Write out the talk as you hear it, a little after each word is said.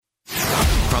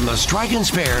from the Strike and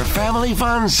Spare Family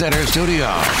Fun Center studio,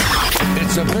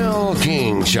 it's the Bill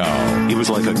King Show. He was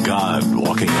like a god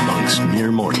walking amongst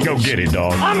mere mortals. Go get it,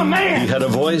 dog. I'm a man. He had a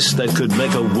voice that could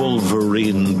make a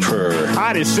wolverine purr.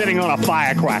 Hot is sitting on a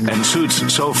firecracker. And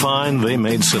suits so fine, they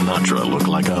made Sinatra look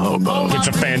like a hobo. It's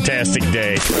a fantastic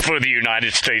day for the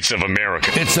United States of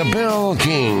America. It's the Bill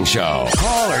King Show.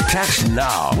 Call or text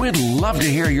now. We'd love to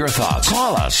hear your thoughts.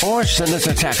 Call us or send us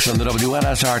a text on the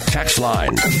WNSR text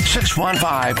line.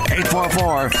 615-844-5600.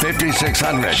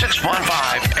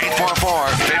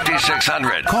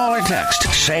 615-844-5600. Call or text.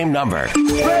 Same number.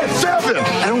 Red 7!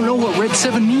 I don't know what Red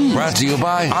 7 means. Brought to you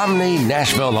by Omni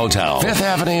Nashville Hotel, 5th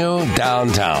Avenue,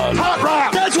 downtown. Hot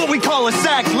rock! That's what we call a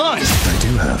sack lunch! I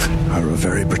do have are a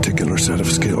very particular set of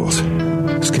skills.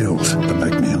 Skills that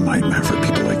make me a nightmare for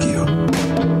people like you.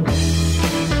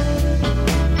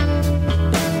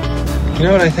 You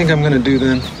know what I think I'm going to do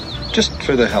then? Just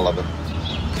for the hell of it.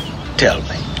 Tell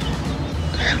me.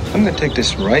 I'm going to take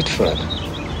this right foot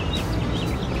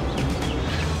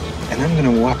and I'm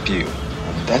going to whop you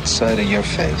on that side of your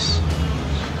face.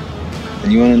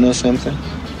 And you want to know something?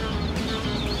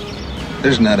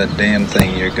 There's not a damn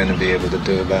thing you're going to be able to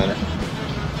do about it.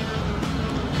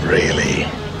 Really?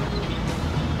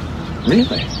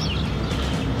 Really?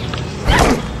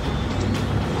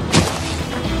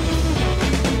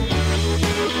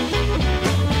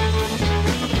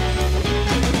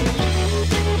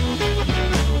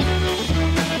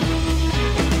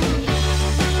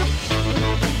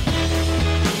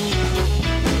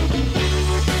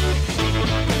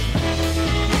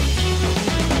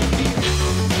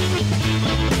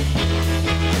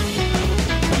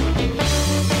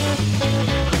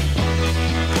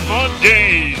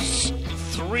 Mondays,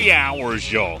 3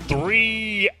 hours, y'all.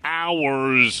 3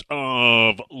 hours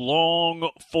of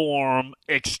long-form,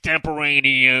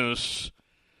 extemporaneous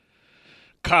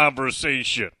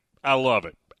conversation. I love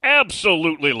it.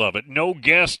 Absolutely love it. No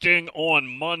guesting on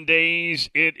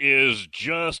Mondays. It is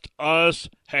just us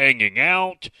hanging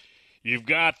out. You've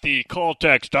got the call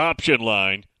text option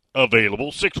line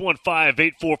available,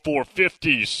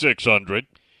 615-844-5600.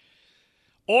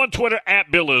 On Twitter,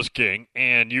 at Bill is King,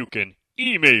 and you can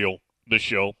email the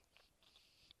show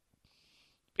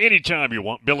anytime you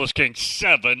want,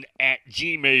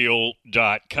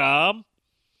 billisking7@gmail.com.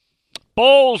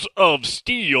 Balls of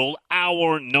Steel,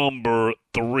 hour number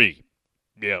 3.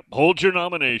 Yeah, hold your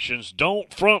nominations.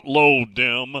 Don't front load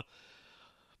them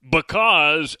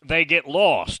because they get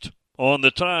lost on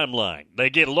the timeline. They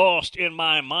get lost in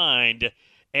my mind,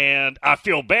 and I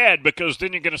feel bad because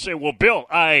then you're going to say, well, Bill,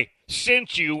 I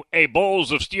sent you a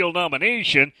Balls of Steel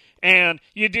nomination, and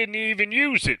you didn't even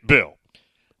use it, Bill.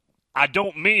 I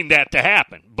don't mean that to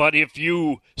happen, but if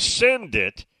you send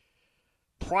it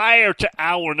prior to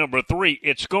hour number 3,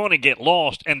 it's going to get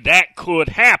lost, and that could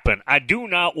happen. I do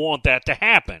not want that to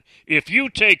happen. If you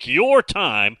take your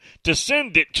time to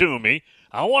send it to me,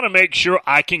 I want to make sure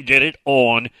I can get it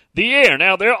on the air.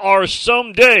 Now, there are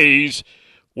some days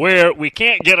where we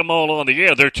can't get them all on the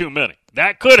air. There are too many.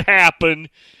 That could happen.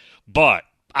 But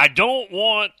I don't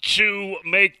want to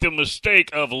make the mistake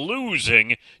of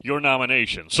losing your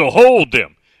nomination. So hold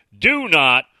them. Do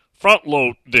not front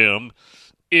load them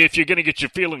if you're going to get your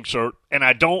feelings hurt and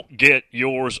I don't get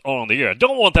yours on the air. I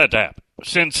don't want that to happen.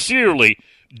 Sincerely,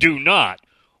 do not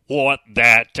want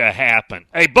that to happen.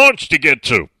 A bunch to get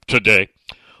to today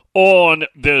on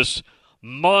this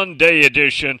Monday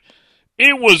edition.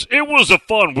 It was a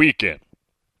fun weekend.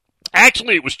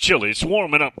 Actually, it was chilly. It's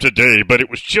warming up today, but it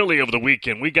was chilly over the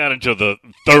weekend. We got into the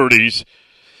 30s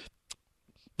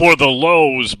for the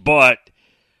lows, but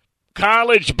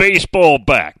college baseball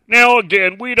back. Now,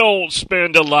 again, we don't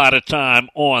spend a lot of time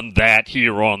on that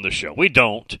here on the show. We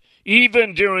don't.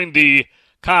 Even during the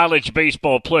college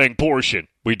baseball playing portion,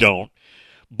 we don't.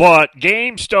 But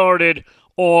game started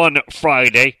on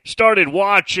Friday. Started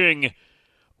watching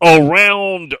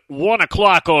around 1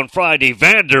 o'clock on Friday,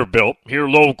 Vanderbilt, here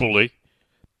locally,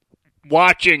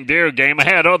 watching their game. I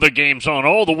had other games on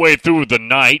all the way through the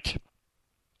night.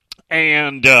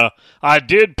 And I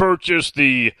did purchase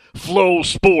the Flow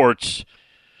Sports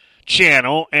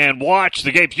channel and watch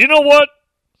the games. You know what?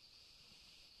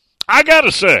 I got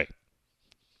to say,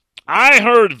 I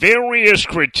heard various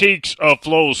critiques of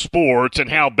Flow Sports and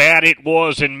how bad it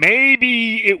was, and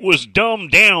maybe it was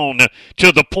dumbed down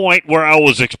to the point where I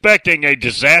was expecting a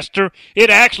disaster. It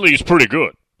actually is pretty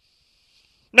good.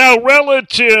 Now,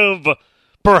 relative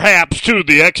perhaps to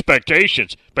the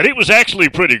expectations, but it was actually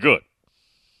pretty good.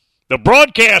 The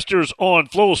broadcasters on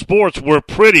Flow Sports were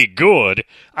pretty good.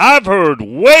 I've heard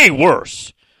way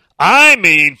worse. I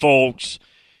mean, folks,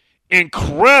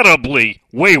 incredibly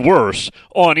way worse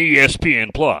on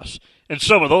ESPN Plus and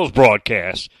some of those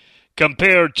broadcasts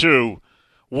compared to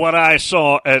what I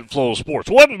saw at Flow Sports.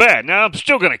 Wasn't bad. Now, I'm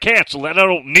still going to cancel it. I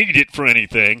don't need it for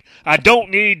anything. I don't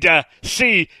need to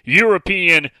see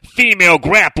European female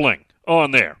grappling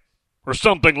on there or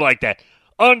something like that.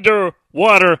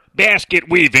 Underwater basket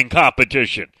weaving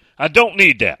competition. I don't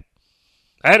need that.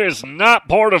 That is not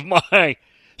part of my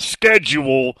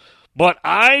schedule, but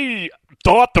I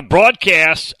thought the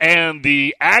broadcasts and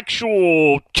the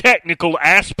actual technical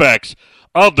aspects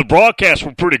of the broadcast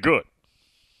were pretty good.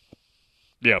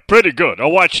 Yeah, pretty good. I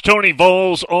watched Tony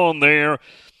Vols on there.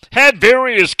 Had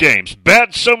various games.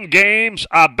 Bet some games.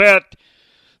 I bet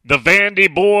the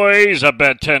Vandy boys. I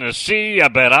bet Tennessee. I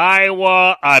bet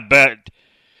Iowa. I bet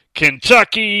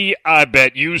Kentucky. I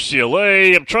bet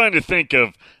UCLA. I'm trying to think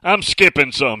of, I'm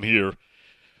skipping some here.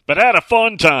 But I had a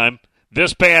fun time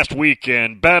this past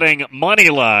weekend betting money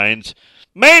lines,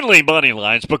 mainly money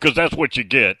lines because that's what you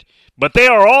get. But they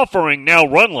are offering now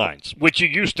run lines, which you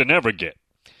used to never get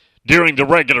during the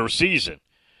regular season.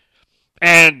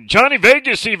 And Johnny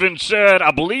Vegas even said,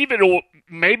 I believe it'll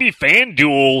maybe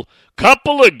FanDuel,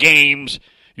 couple of games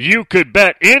you could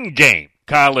bet in-game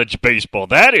college baseball.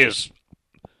 That is,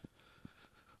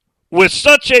 with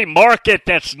such a market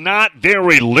that's not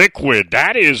very liquid,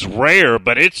 that is rare,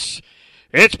 but it's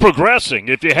progressing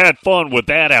if you had fun with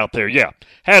that out there. Yeah,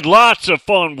 had lots of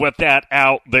fun with that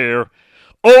out there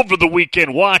over the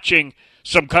weekend watching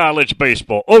some college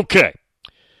baseball. Okay,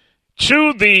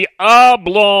 to the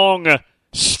oblong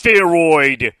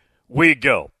spheroid we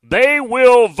go. They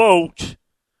will vote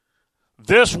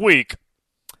this week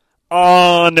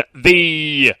on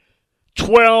the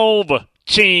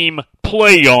 12-team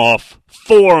playoff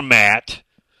format,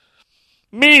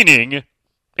 meaning,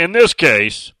 in this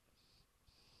case,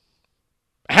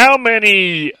 how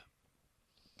many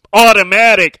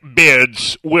automatic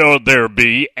bids will there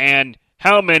be and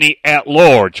how many at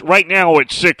large? Right now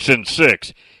it's 6 and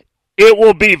 6. It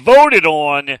will be voted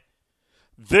on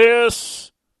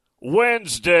this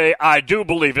Wednesday, I do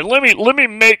believe. And let me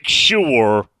make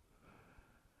sure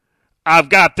I've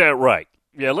got that right.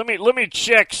 Yeah, let me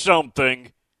check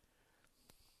something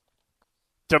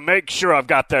to make sure I've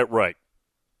got that right.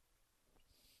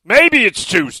 Maybe it's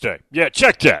Tuesday. Yeah,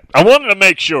 check that. I wanted to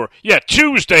make sure. Yeah,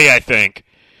 Tuesday, I think,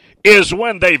 is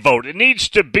when they vote. It needs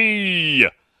to be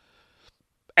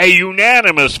a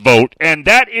unanimous vote, and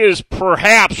that is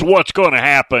perhaps what's going to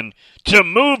happen to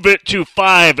move it to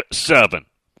 5-7.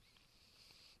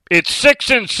 It's 6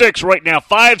 and 6 right now,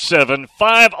 5-7,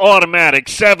 5 automatic,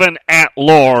 7 at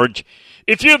large.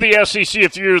 If you're the SEC,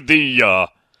 if you're the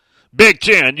Big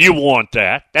Ten, you want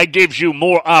that. That gives you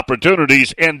more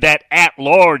opportunities in that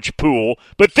at-large pool.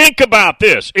 But think about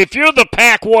this. If you're the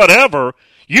Pac whatever,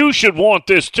 you should want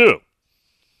this too.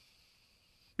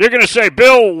 You're going to say,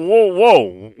 Bill,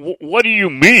 whoa, what do you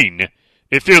mean?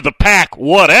 If you're the Pac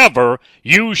whatever,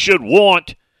 you should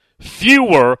want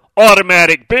fewer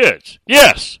automatic bids.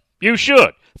 Yes, you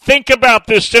should. Think about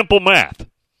this simple math.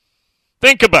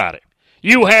 Think about it.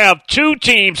 You have 2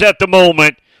 teams at the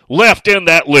moment left in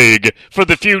that league for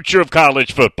the future of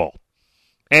college football.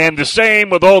 And the same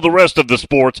with all the rest of the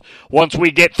sports once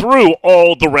we get through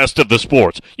all the rest of the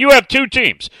sports. You have 2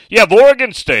 teams. You have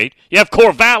Oregon State, you have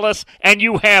Corvallis, and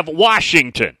you have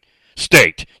Washington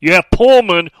State. You have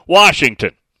Pullman,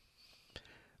 Washington.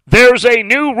 There's a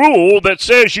new rule that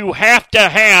says you have to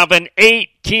have an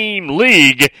 8-team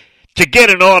league to get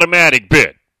an automatic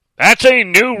bid. That's a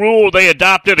new rule they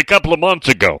adopted a couple of months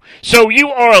ago. So you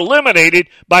are eliminated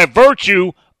by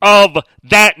virtue of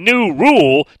that new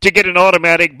rule to get an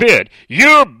automatic bid.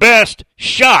 Your best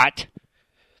shot,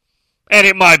 and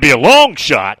it might be a long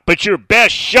shot, but your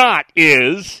best shot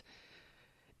is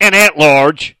an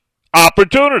at-large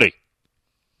opportunity.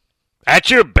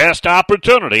 That's your best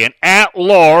opportunity. An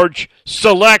at-large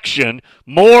selection,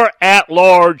 more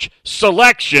at-large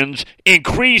selections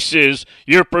increases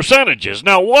your percentages.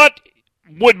 Now, what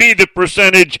would be the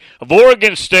percentage of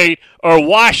Oregon State or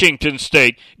Washington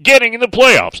State getting in the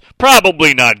playoffs?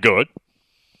 Probably not good,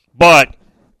 but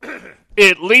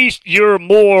at least you're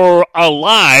more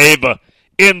alive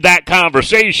in that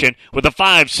conversation with a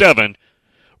 5-7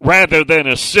 rather than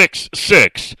a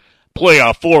 6-6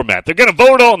 playoff format. They're going to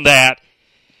vote on that.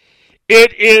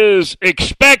 It is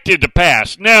expected to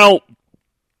pass. Now,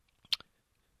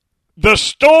 the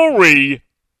story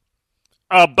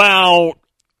about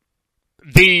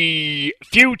the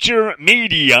future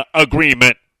media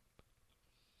agreement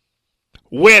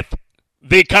with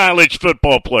the college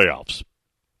football playoffs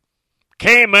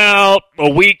came out a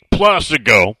week plus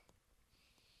ago.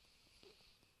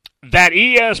 that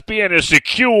ESPN has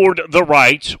secured the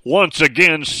rights, once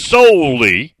again,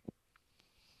 solely,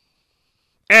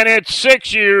 and it's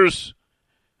 6 years,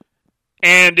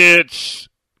 and it's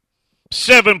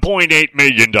 $7.8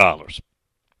 million.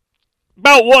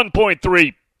 About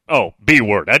 1.3, oh,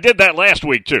 B-word. I did that last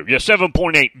week, too. Yeah,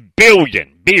 $7.8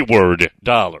 billion, B-word,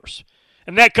 dollars.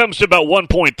 And that comes to about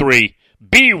 1.3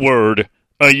 B-word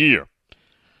a year.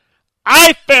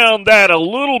 I found that a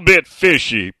little bit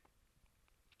fishy.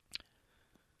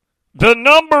 The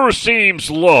number seems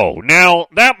low. Now,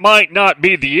 that might not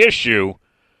be the issue,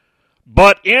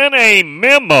 but in a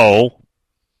memo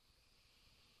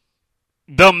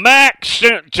the MAC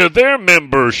sent to their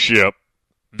membership,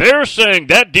 they're saying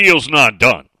that deal's not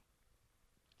done.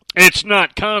 It's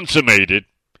not consummated.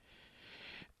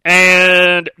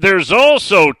 And there's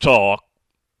also talk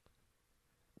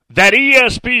that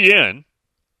ESPN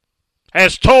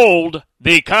has told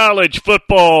the college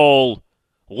football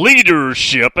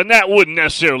leadership, and that wouldn't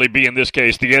necessarily be in this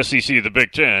case the SEC, the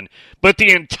Big Ten, but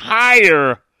the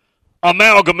entire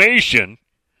amalgamation,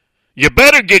 you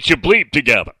better get your bleep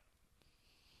together.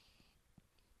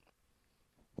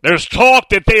 There's talk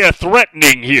that they are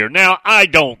threatening here. Now, I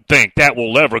don't think that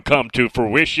will ever come to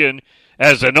fruition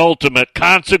as an ultimate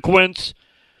consequence,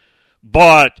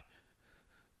 but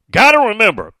got to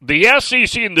remember, the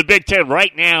SEC and the Big Ten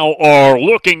right now are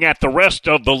looking at the rest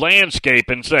of the landscape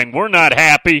and saying, we're not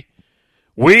happy.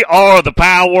 We are the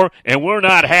power, and we're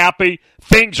not happy.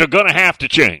 Things are going to have to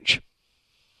change.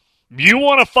 You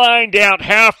want to find out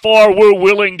how far we're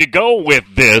willing to go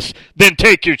with this, then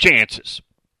take your chances.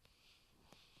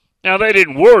 Now, they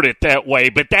didn't word it that way,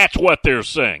 but that's what they're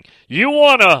saying. You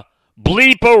want to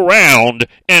bleep around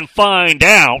and find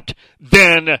out,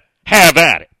 then have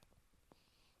at it.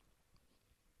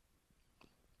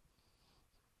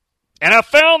 And I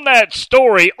found that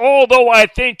story, although I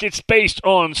think it's based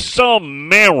on some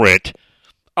merit,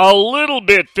 a little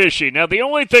bit fishy. Now, the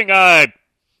only thing I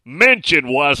mentioned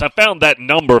was I found that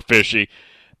number fishy.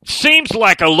 Seems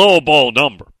like a lowball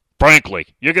number, frankly.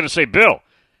 You're going to say, Bill,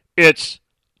 it's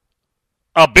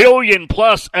 $1 billion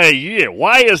plus a year.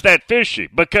 Why is that fishy?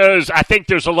 Because I think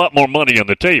there's a lot more money on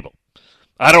the table.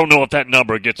 I don't know if that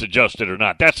number gets adjusted or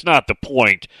not. That's not the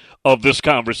point of this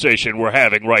conversation we're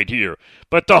having right here.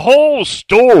 But the whole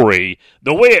story,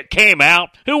 the way it came out,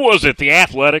 who was it, The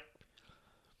Athletic?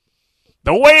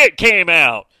 The way it came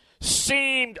out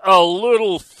seemed a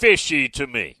little fishy to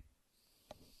me.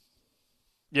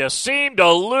 Yeah, seemed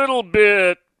a little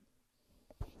bit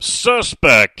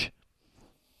suspect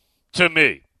to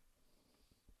me.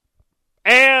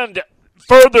 And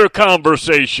further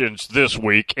conversations this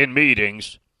week in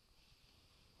meetings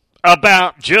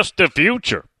about just the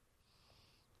future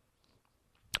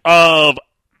of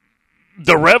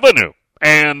the revenue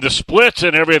and the splits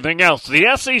and everything else.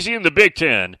 The SEC and the Big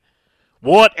Ten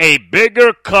want a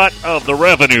bigger cut of the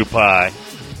revenue pie,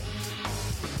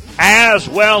 as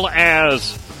well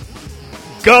as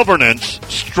governance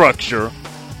structure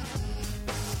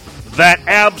that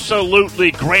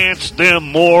absolutely grants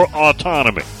them more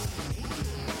autonomy.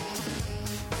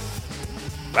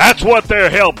 That's what they're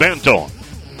hell-bent on.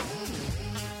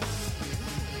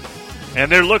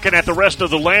 And they're looking at the rest of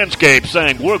the landscape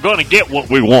saying, we're going to get what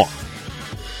we want,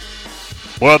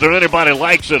 whether anybody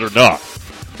likes it or not.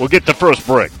 We'll get the first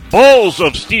break. Balls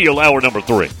of Steel, hour number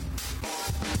 3.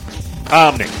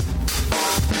 Omni.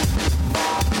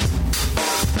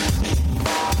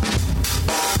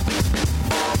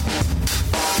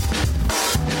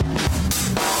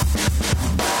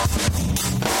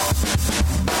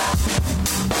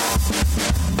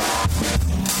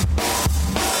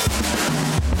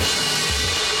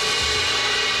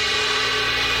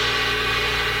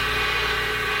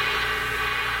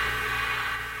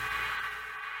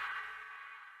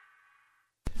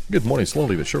 Good morning.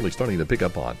 Slowly but surely starting to pick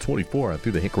up on 24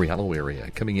 through the Hickory Hollow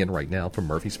area. Coming in right now from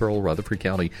Murfreesboro, Rutherford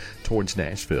County towards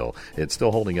Nashville. It's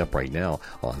still holding up right now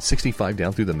on 65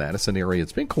 down through the Madison area.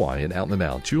 It's been quiet out in the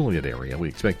Mount Juliet area. We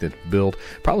expect it to build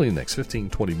probably in the next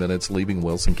 15-20 minutes, leaving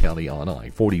Wilson County on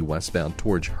I-40 westbound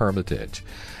towards Hermitage.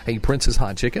 Hey, Prince's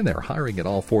Hot Chicken, they're hiring at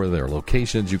all 4 of their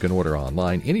locations. You can order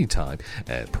online anytime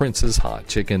at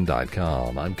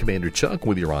princeshotchicken.com. I'm Commander Chuck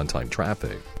with your on-time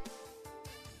traffic.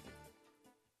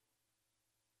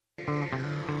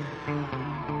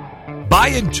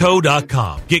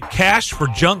 buyandtow.com. Get cash for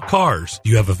junk cars.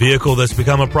 Do you have a vehicle that's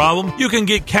become a problem? You can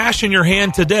get cash in your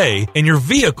hand today and your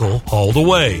vehicle hauled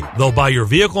away. They'll buy your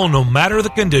vehicle no matter the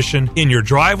condition, in your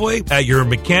driveway, at your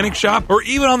mechanic shop, or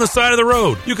even on the side of the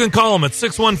road. You can call them at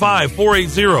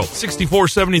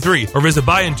 615-480-6473 or visit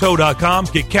buyandtow.com.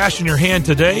 Get cash in your hand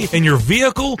today and your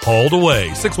vehicle hauled away.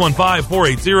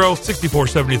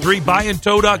 615-480-6473,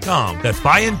 buyandtow.com. That's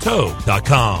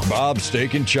buyandtow.com. Bob's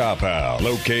Steak and Chop House,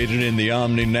 located in the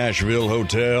Omni Nashville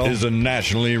Hotel, is a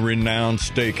nationally renowned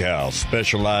steakhouse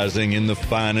specializing in the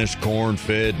finest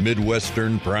corn-fed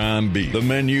Midwestern prime beef. The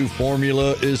menu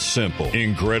formula is simple: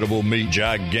 incredible meat,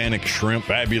 gigantic shrimp,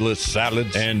 fabulous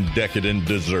salads, and decadent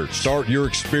desserts. Start your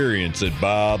experience at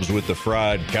Bob's with the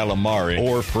fried calamari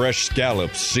or fresh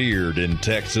scallops seared in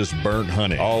Texas burnt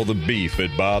honey. All the beef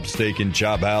at Bob's Steak and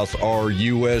Chop House are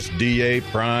USDA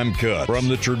prime cuts. From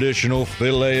the traditional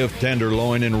filet of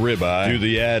tenderloin and ribeye to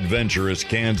the adventurous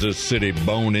Kansas City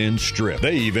bone-in strip.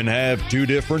 They even have 2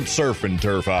 different surf and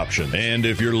turf options. And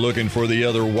if you're looking for the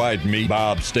other white meat,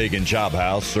 Bob's Steak and Chop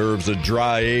House serves a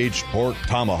dry-aged pork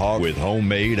tomahawk with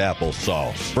homemade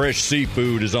applesauce. Fresh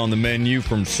seafood is on the menu,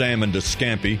 from salmon to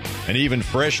scampi, and even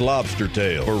fresh lobster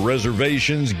tail. For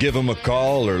reservations, give them a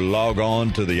call or log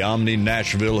on to the Omni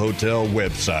Nashville Hotel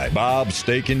website. Bob's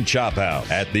Steak and Chop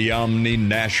House at the Omni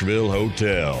Nashville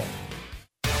Hotel.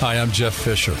 Hi, I'm Jeff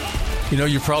Fisher. You know,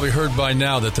 you've probably heard by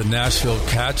now that the Nashville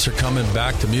Cats are coming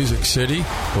back to Music City.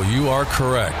 Well, you are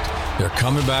correct. They're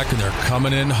coming back, and they're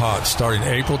coming in hot, starting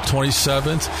April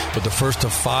 27th with the first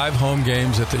of 5 home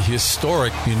games at the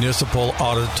historic Municipal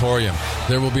Auditorium.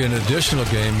 There will be an additional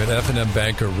game at F&M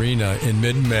Bank Arena in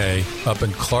mid-May up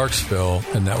in Clarksville,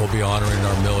 and that will be honoring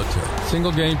our military.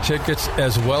 Single game tickets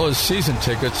as well as season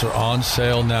tickets are on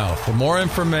sale now. For more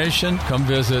information, come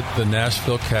visit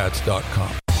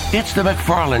thenashvillecats.com. It's the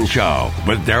McFarland Show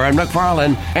with Darren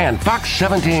McFarland and Fox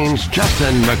 17's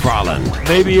Justin McFarland.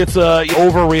 Maybe it's a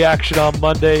overreaction on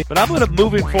Monday, but I'm going to,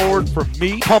 moving forward, for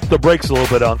me, pump the brakes a little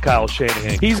bit on Kyle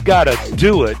Shanahan. He's got to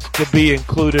do it to be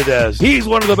included as he's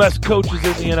one of the best coaches in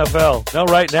the NFL. Now,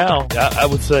 right now, I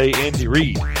would say Andy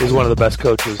Reid is one of the best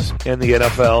coaches in the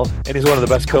NFL, and he's one of the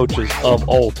best coaches of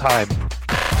all time.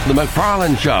 The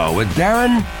McFarland Show with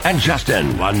Darren and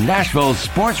Justin on Nashville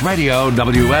Sports Radio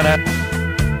WNS.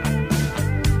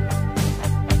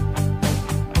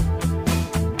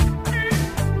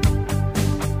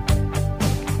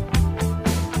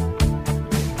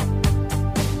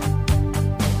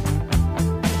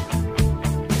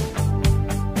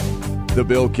 The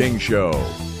Bill King Show,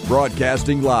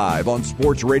 broadcasting live on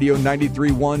Sports Radio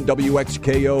 93.1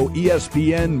 WXKO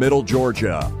ESPN Middle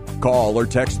Georgia. Call or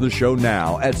text the show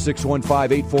now at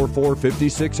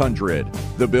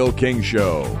 615-844-5600. The Bill King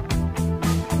Show.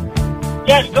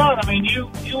 Yeah, it's done. I mean, you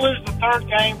lose the 3rd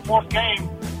game, 4th game,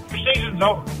 your season's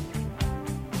over.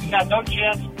 You got no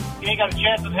chance. You ain't got a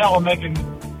chance in hell of making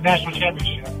national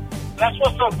championship. That's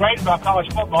what's so great about college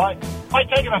football. It's like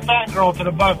taking a fat girl to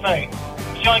the buffet.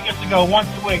 She only gets to go once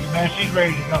a week, man. She's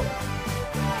ready to go.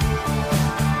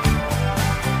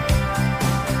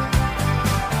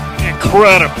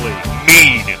 Incredibly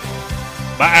mean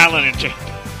by Allen and Jacob.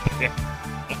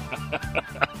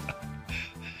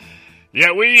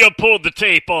 Yeah, we pulled the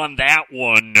tape on that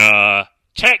one.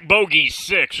 Tech Bogey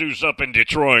 6, who's up in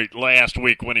Detroit last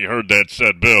week when he heard that,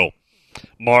 said, Bill,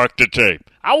 mark the tape.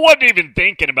 I wasn't even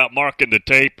thinking about marking the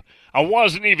tape. I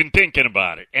wasn't even thinking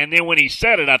about it. And then when he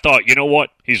said it, I thought, you know what?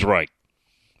 He's right.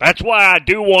 That's why I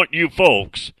do want you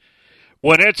folks,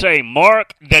 when it's a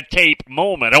mark the tape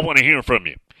moment, I want to hear from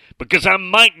you. Because I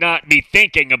might not be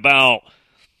thinking about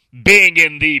being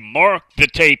in the mark the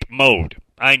tape mode.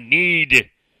 I need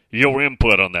your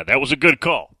input on that. That was a good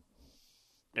call.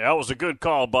 Yeah, that was a good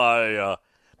call by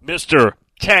Mr.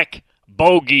 Tech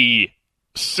Bogey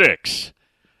 6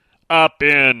 up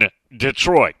in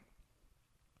Detroit.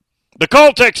 The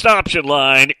call text option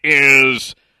line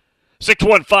is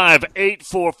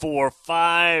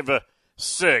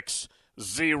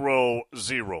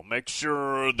 615-844-5600. Make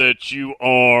sure that you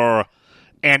are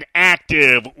an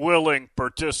active, willing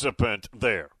participant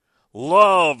there.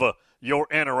 Love your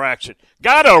interaction.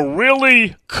 Got a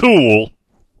really cool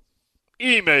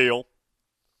email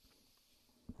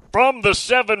from the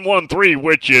 713,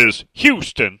 which is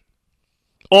Houston,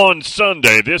 on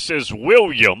Sunday. This is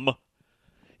William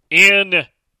in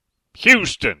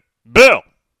Houston. Bill,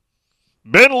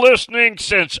 been listening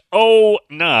since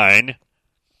 2009.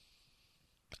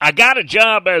 I got a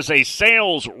job as a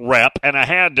sales rep, and I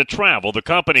had to travel. The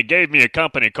company gave me a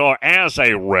company car as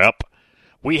a rep.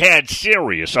 We had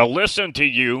Sirius. I listened to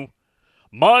you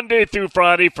Monday through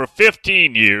Friday for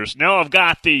 15 years. Now I've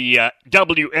got the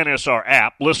WNSR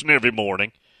app. Listen every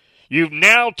morning. You've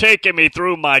now taken me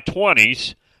through my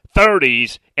 20s,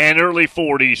 30s, and early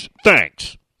 40s.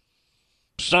 Thanks.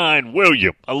 Signed,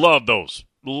 William. I love those.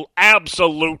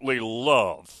 Absolutely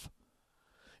love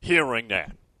hearing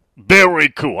that. Very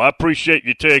cool. I appreciate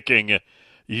you taking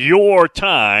your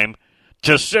time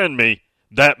to send me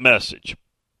that message.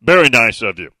 Very nice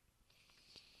of you.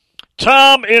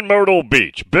 Tom in Myrtle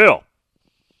Beach. Bill.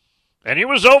 And he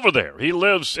was over there. He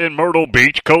lives in Myrtle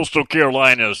Beach, Coastal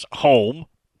Carolina's home.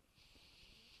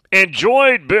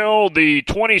 Enjoyed, Bill, the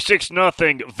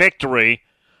 26-0 victory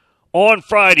on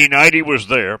Friday night. He was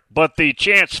there, but the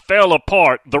chants fell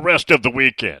apart the rest of the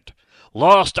weekend.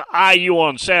 Lost to IU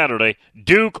on Saturday,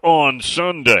 Duke on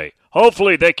Sunday.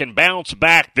 Hopefully they can bounce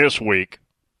back this week.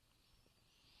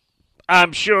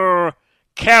 I'm sure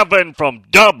Kevin from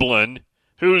Dublin,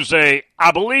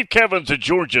 I believe Kevin's a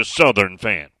Georgia Southern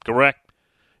fan, correct?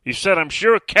 He said, I'm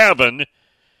sure Kevin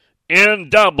in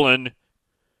Dublin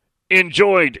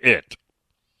enjoyed it.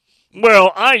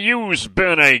 Well, IU's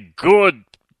been a good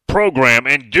program,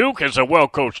 and Duke is a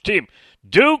well-coached team.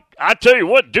 Duke, I tell you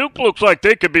what, Duke looks like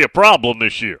they could be a problem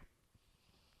this year.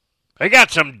 They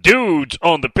got some dudes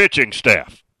on the pitching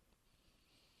staff.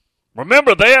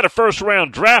 Remember, they had a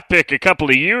first-round draft pick a couple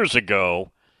of years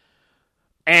ago,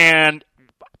 and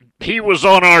he was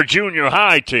on our junior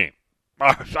high team.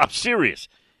 I'm serious.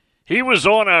 He was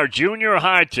on our junior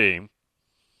high team,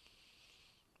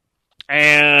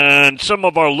 and some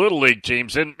of our little league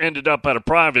teams ended up at a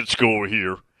private school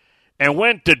here and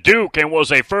went to Duke and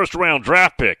was a first-round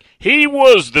draft pick. He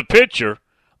was the pitcher.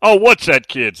 Oh, what's that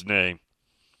kid's name?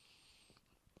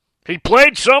 He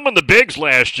played some in the bigs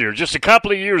last year, just a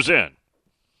couple of years in.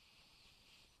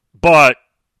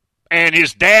 And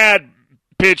his dad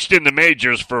pitched in the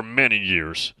majors for many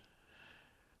years.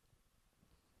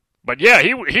 But yeah,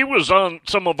 he was on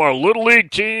some of our little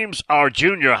league teams, our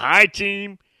junior high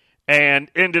team, and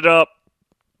ended up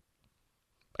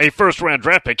a first-round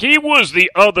draft pick. He was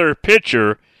the other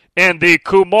pitcher and the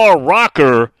Kumar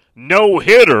Rocker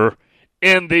no-hitter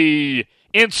in the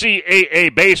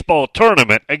NCAA baseball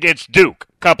tournament against Duke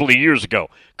a couple of years ago.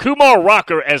 Kumar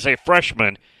Rocker, as a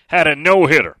freshman, had a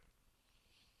no-hitter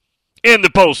in the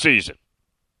postseason.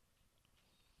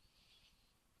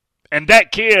 And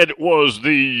that kid was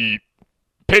the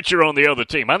pitcher on the other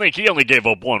team. I think he only gave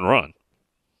up one run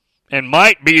and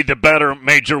might be the better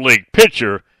major league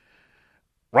pitcher.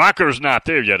 Rocker's not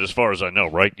there yet as far as I know,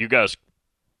 right? You guys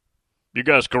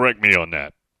correct me on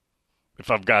that if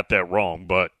I've got that wrong,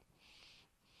 but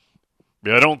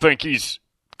I don't think he's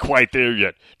quite there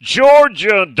yet.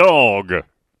 Georgia Dog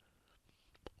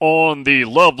on the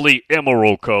lovely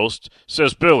Emerald Coast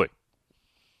says, Billy,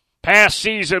 past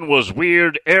season was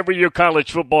weird. Every year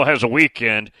college football has a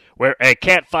weekend where a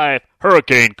Cat 5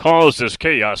 hurricane causes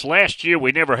chaos. Last year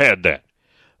we never had that.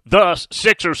 Thus,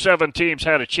 6 or 7 teams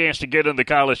had a chance to get in the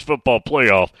college football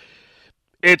playoff.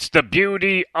 It's the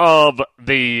beauty of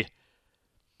the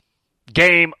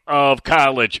game of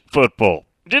college football.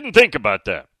 Didn't think about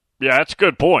that. Yeah, that's a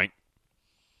good point.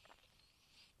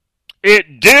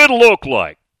 It did look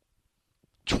like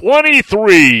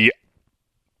 23,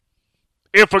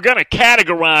 if we're going to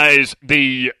categorize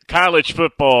the college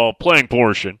football playing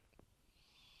portion,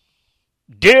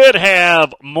 did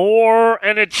have more,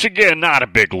 and it's, again, not a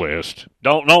big list.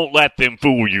 Don't let them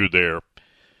fool you there.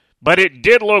 But it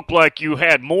did look like you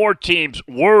had more teams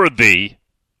worthy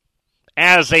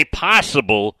as a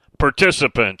possible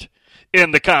participant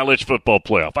in the college football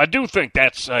playoff. I do think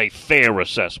that's a fair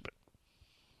assessment.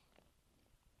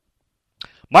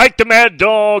 Mike the Mad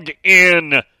Dog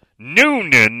in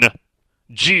Noonan,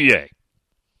 GA,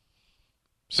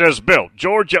 says, Bill,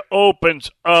 Georgia opens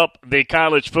up the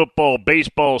college football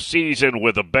baseball season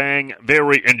with a bang.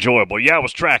 Very enjoyable. Yeah, I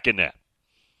was tracking that.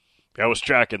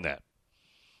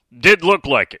 Did look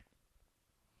like it.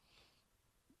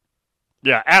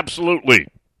 Yeah, absolutely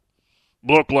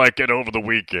looked like it over the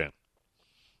weekend.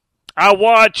 I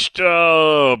watched, who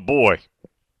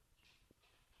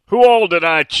all did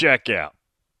I check out?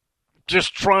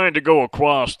 Just trying to go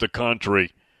across the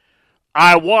country.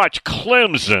 I watched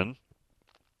Clemson.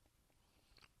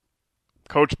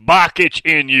 Coach Bakich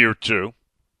in year 2.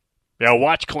 Yeah,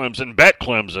 watch Clemson. Bet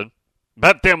Clemson.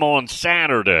 Bet them on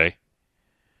Saturday.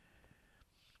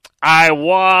 I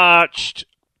watched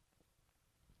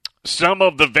some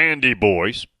of the Vandy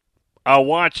boys. I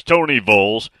watched Tony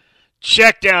Vols.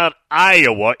 Checked out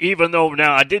Iowa, even though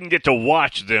now I didn't get to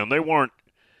watch them. They were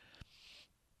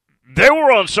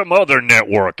on some other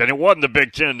network, and it wasn't the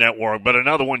Big Ten network, but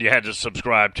another one you had to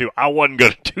subscribe to. I wasn't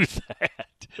going to do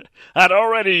that. I'd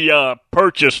already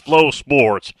purchased Flow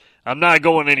Sports. I'm not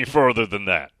going any further than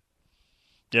that.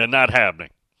 Yeah, not happening.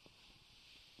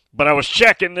 But I was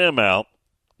checking them out.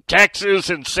 Texas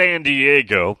and San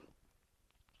Diego.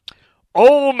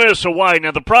 Ole Miss, Hawaii.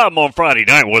 Now, the problem on Friday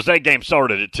night was that game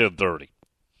started at 10:30.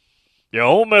 Yeah,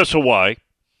 Ole Miss, Hawaii.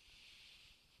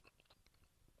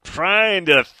 Trying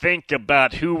to think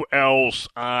about who else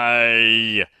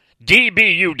DBU,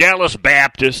 Dallas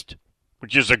Baptist,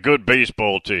 which is a good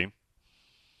baseball team.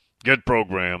 Good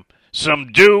program.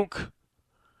 Some Duke.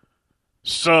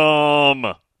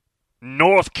 Some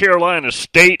North Carolina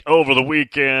State over the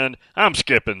weekend. I'm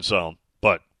skipping some,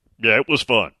 but, yeah, it was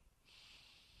fun.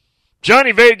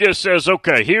 Johnny Vegas says,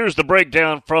 okay, here's the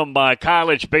breakdown from my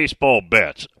college baseball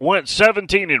bets. Went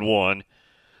 17-1.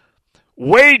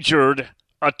 Wagered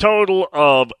a total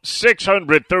of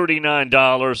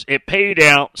 $639. It paid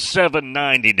out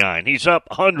 $799. He's up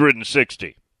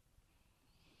 $160.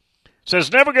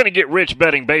 Says, never going to get rich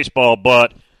betting baseball,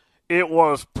 but it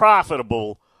was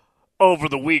profitable over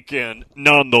the weekend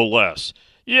nonetheless.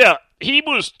 Yeah, he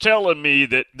was telling me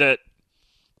that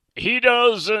he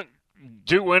doesn't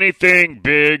do anything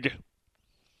big.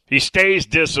 He stays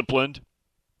disciplined.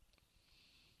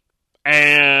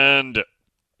 And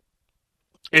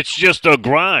it's just a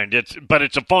grind. But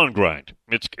it's a fun grind.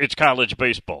 It's college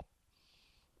baseball.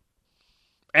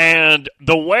 And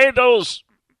the way those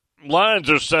lines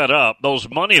are set up, those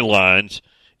money lines,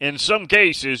 in some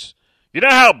cases, you know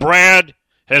how Brad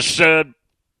has said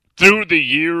through the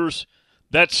years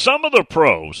that some of the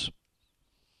pros,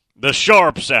 the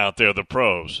sharps out there, the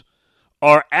pros,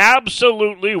 are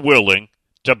absolutely willing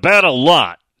to bet a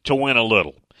lot to win a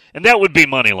little. And that would be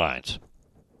money lines.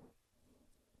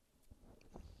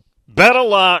 Bet a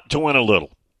lot to win a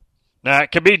little. Now,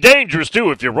 it can be dangerous, too,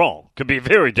 if you're wrong. It can be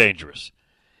very dangerous.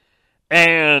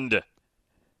 And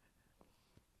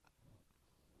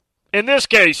in this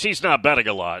case, he's not betting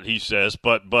a lot, he says,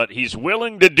 but he's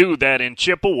willing to do that and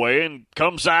chip away and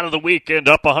comes out of the weekend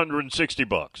up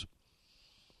 $160.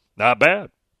 Not bad.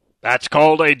 That's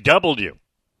called a W.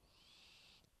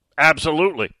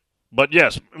 Absolutely. But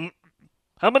yes,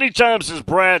 how many times has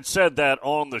Brad said that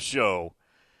on the show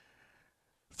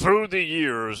through the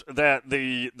years that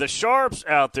the sharps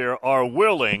out there are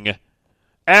willing,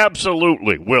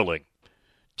 absolutely willing,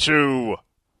 to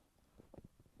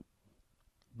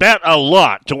bet a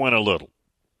lot to win a little.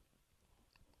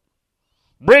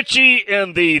 Richie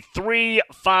in the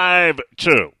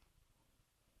 352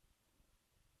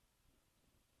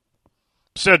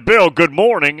 said, Bill, good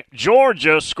morning.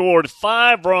 Georgia scored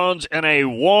 5 runs in a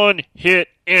 1-hit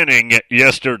inning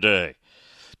yesterday.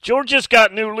 Georgia's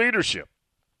got new leadership.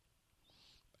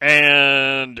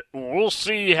 And we'll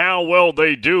see how well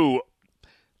they do.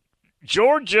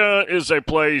 Georgia is a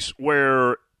place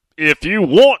where if you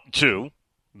want to,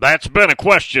 that's been a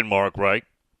question mark, right?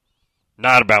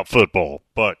 Not about football,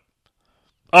 but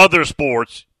other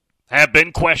sports have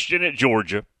been questioned at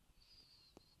Georgia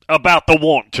about the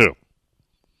want to.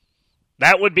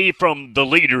 That would be from the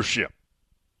leadership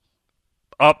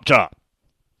up top.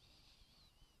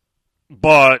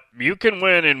 But you can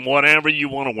win in whatever you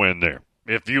want to win there.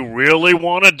 If you really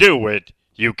want to do it,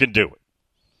 you can do it.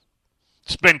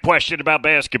 It's been questioned about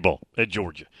basketball at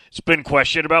Georgia. It's been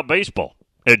questioned about baseball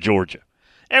at Georgia.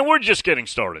 And we're just getting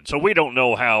started, so we don't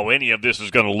know how any of this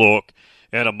is going to look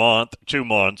in a month, 2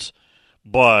 months.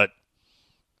 But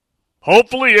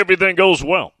hopefully everything goes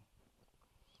well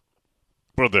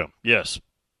for them. Yes.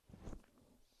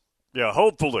 Yeah,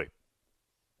 hopefully.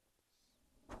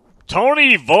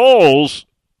 Tony Vols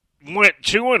went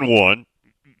 2-1.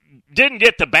 Didn't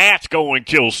get the bats going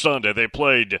till Sunday. They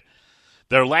played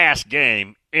their last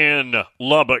game in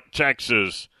Lubbock,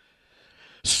 Texas,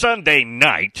 Sunday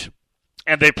night.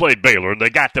 And they played Baylor, and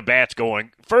they got the bats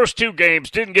going. First 2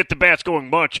 games, didn't get the bats going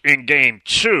much in Game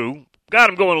 2. Got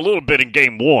them going a little bit in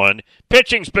Game 1.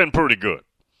 Pitching's been pretty good.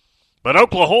 But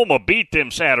Oklahoma beat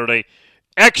them Saturday,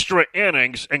 extra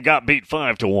innings, and got beat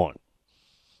 5-1.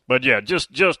 But, yeah,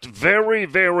 just very,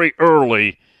 very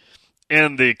early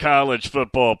in the college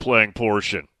football playing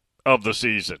portion of the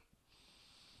season.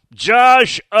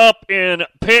 Josh up in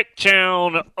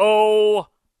Picktown,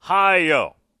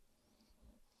 Ohio,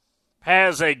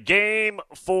 has a game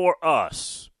for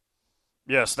us.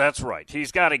 Yes, that's right.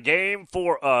 He's got a game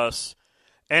for us,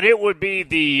 and it would be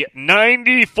the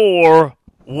 94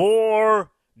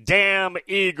 War Damn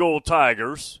Eagle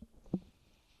Tigers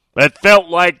that felt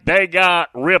like they got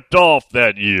ripped off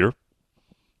that year.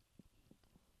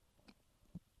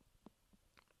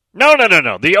 No.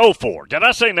 The 04. Did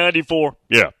I say 94?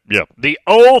 Yeah. The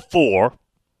 04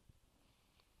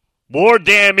 War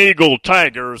Damn Eagle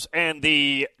Tigers and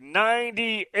the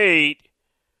 98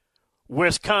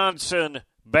 Wisconsin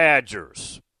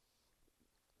Badgers.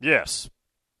 Yes.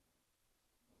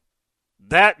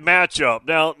 That matchup.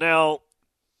 Now,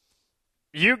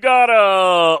 you got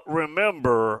to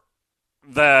remember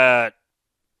that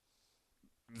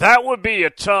would be a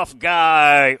tough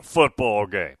guy football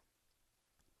game.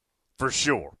 For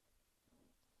sure.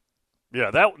 Yeah,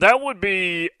 that would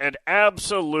be an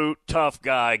absolute tough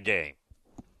guy game.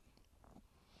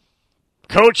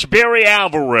 Coach Barry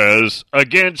Alvarez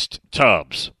against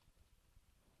Tubbs.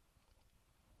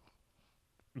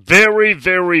 Very,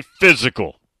 very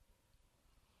physical.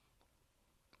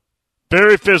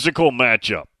 Very physical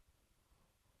matchup.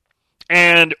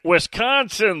 And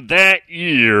Wisconsin that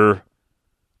year,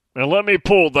 now let me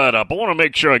pull that up. I want to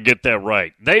make sure I get that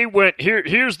right. They went,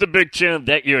 here's the Big Ten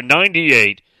that year,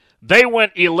 98. They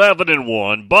went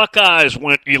 11-1. Buckeyes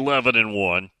went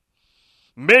 11-1.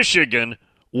 Michigan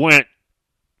went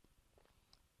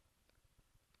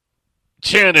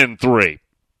 10-3.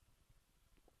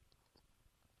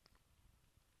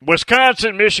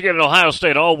 Wisconsin, Michigan, and Ohio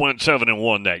State all went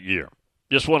 7-1 that year.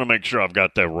 Just want to make sure I've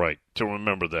got that right to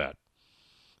remember that.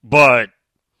 But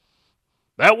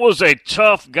that was a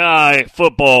tough guy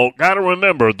football. Got to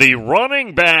remember, the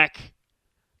running back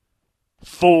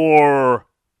for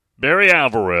Barry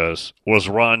Alvarez was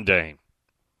Ron Dayne.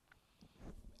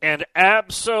 An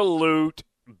absolute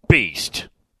beast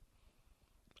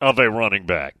of a running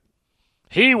back.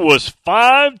 He was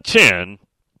 5'10",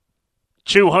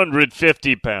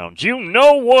 250 pounds. You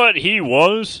know what he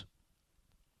was?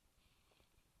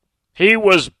 He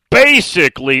was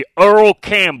basically Earl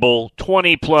Campbell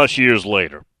 20-plus years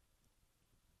later.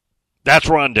 That's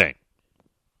Ron Dayne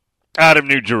out of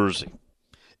New Jersey.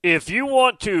 If you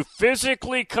want to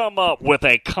physically come up with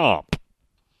a comp,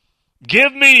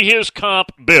 give me his comp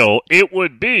bill. It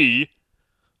would be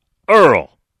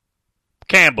Earl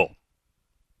Campbell,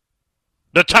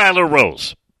 the Tyler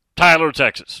Rose, Tyler,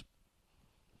 Texas.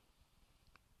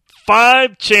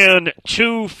 5'10",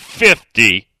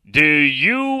 250. Do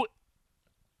you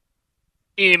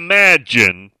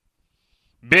imagine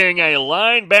being a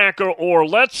linebacker or,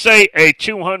 let's say, a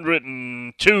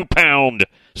 202-pound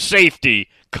safety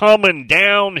coming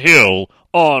downhill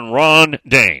on Ron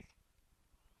Dayne?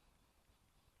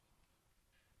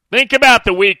 Think about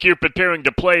the week you're preparing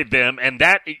to play them, and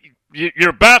that you're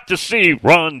about to see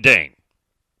Ron Dayne.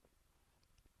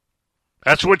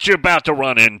 That's what you're about to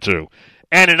run into.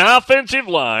 And an offensive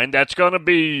line that's going to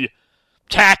be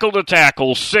tackle to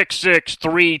tackle, 6'6",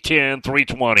 310,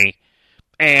 320,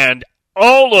 and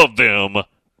all of them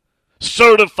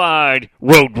certified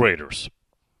road graders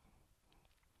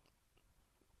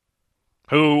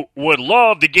who would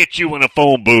love to get you in a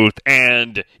phone booth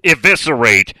and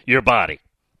eviscerate your body.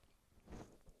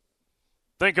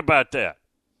 Think about that.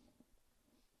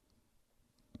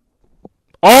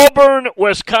 Auburn,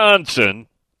 Wisconsin.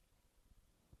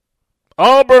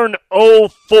 Auburn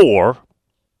 04.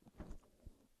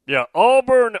 Yeah,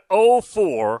 Auburn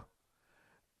 04.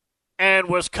 And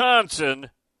Wisconsin,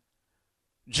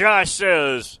 Josh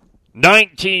says,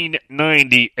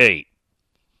 1998.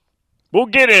 We'll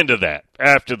get into that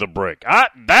after the break.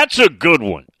 That's a good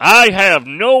one. I have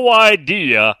no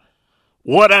idea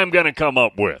what I'm going to come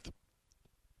up with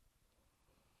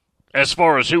as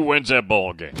far as who wins that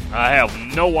ball game. I have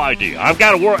no idea. I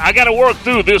got to work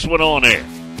through this one on air.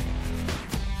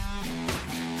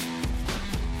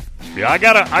 Yeah, I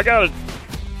gotta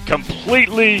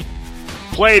completely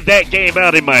play that game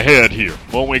out in my head here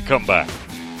when we come back.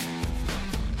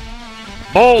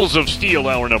 Balls of Steel,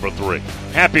 hour number 3.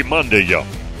 Happy Monday, y'all.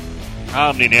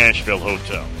 Omni Nashville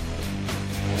Hotel.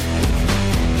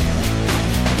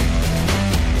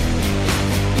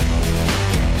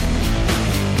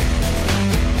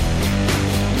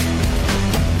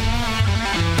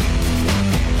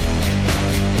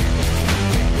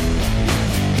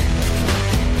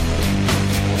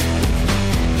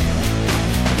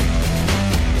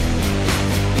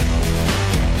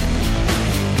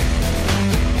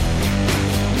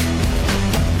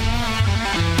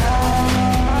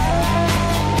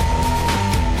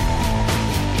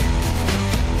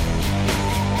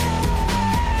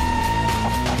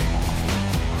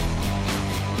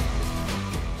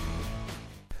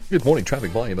 Good morning.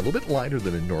 Traffic volume a little bit lighter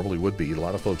than it normally would be. A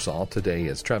lot of folks off today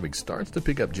as traffic starts to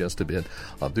pick up just a bit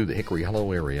through the Hickory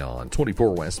Hollow area on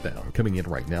 24 westbound. Coming in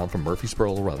right now from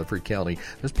Murfreesboro, Rutherford County.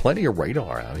 There's plenty of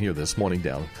radar out here this morning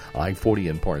down I-40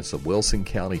 in parts of Wilson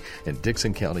County and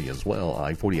Dixon County as well.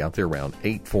 I-40 out there around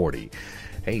 840.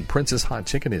 Hey, Princess Hot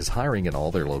Chicken is hiring in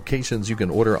all their locations. You can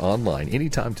order online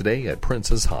anytime today at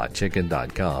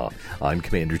princesshotchicken.com. I'm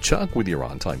Commander Chuck with your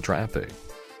on-time traffic.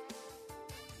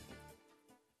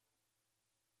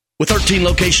 With 13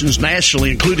 locations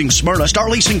nationally, including Smyrna, Star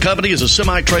Leasing Company is a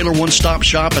semi-trailer one-stop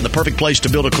shop and the perfect place to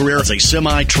build a career as a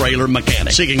semi-trailer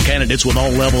mechanic. Seeking candidates with all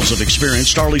levels of experience,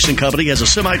 Star Leasing Company has a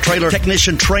semi-trailer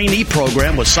technician trainee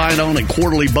program with sign-on and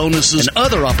quarterly bonuses and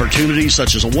other opportunities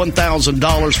such as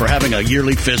 $1,000 for having a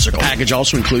yearly physical. Package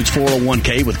also includes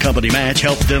 401k with company match,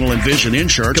 health, dental, and vision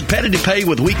insurance, competitive pay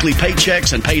with weekly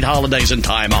paychecks, and paid holidays and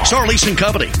time off. Star Leasing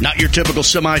Company, not your typical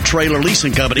semi-trailer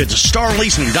leasing company. Visit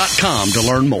starleasing.com to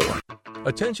learn more.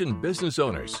 Attention business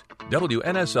owners.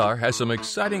 WNSR has some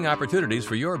exciting opportunities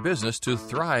for your business to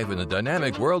thrive in the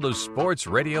dynamic world of sports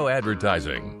radio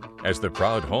advertising. As the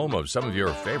proud home of some of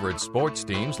your favorite sports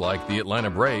teams like the Atlanta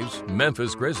Braves,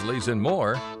 Memphis Grizzlies, and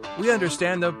more, we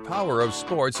understand the power of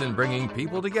sports in bringing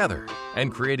people together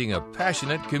and creating a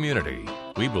passionate community.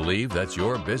 We believe that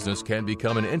your business can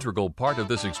become an integral part of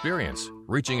this experience,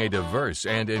 reaching a diverse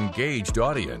and engaged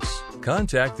audience.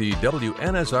 Contact the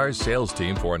WNSR sales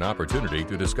team for an opportunity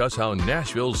to discuss how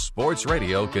Nashville's sports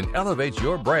radio can elevate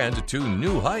your brand to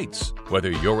new heights.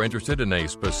 Whether you're interested in a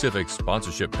specific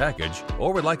sponsorship package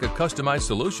or would like a customized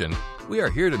solution, we are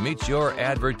here to meet your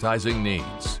advertising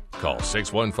needs. Call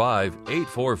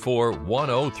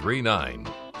 615-844-1039.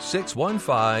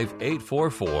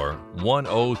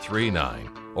 615-844-1039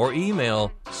 or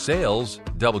email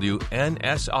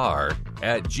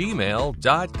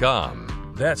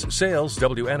saleswnsr@gmail.com. That's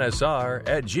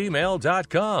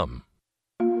saleswnsr@gmail.com.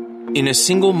 In a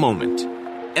single moment,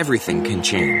 everything can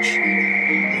change.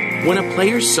 When a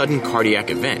player's sudden cardiac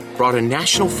event brought a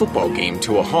national football game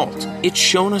to a halt, it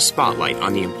shone a spotlight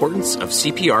on the importance of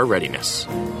CPR readiness.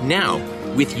 Now,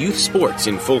 with youth sports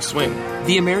in full swing,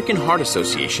 the American Heart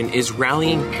Association is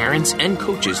rallying parents and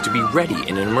coaches to be ready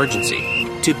in an emergency.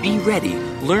 To be ready,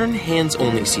 learn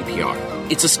hands-only CPR.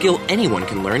 It's a skill anyone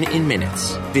can learn in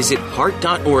minutes. Visit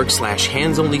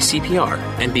heart.org/hands-only-CPR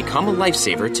and become a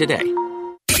lifesaver today.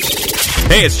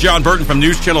 Hey, it's John Burton from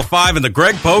News Channel 5 and the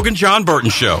Greg Pogue and John Burton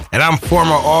Show. And I'm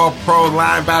former All-Pro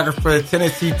linebacker for the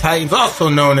Tennessee Titans, also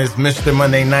known as Mr.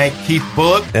 Monday Night, Keith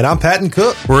Bullock. And I'm Patton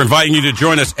Cook. We're inviting you to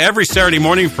join us every Saturday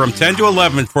morning from 10 to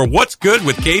 11 for What's Good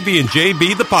with KB and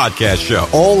JB, the podcast show.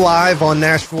 All live on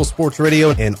Nashville Sports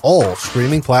Radio and all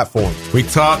streaming platforms. We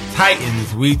talk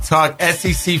Titans, we talk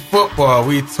SEC football,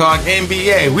 we talk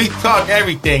NBA, we talk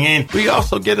everything. And we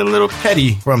also get a little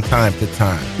petty from time to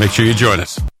time. Make sure you join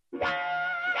us.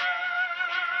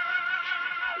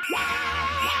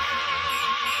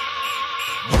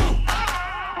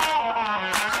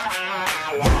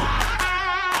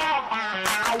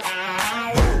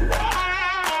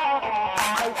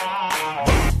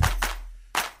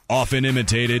 Often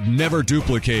imitated, never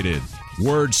duplicated.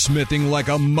 Wordsmithing like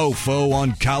a mofo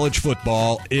on college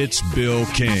football, it's Bill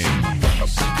King.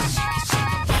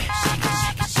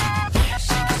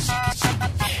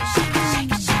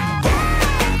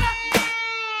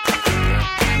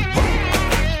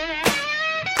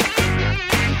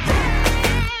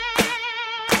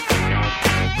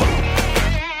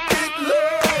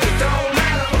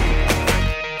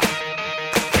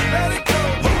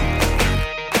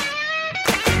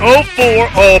 For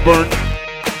Auburn,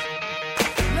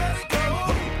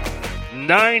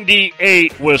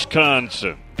 98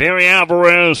 Wisconsin. Barry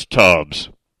Alvarez, Tubbs.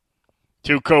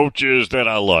 Two coaches that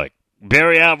I like.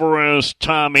 Barry Alvarez,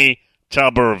 Tommy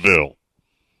Tuberville.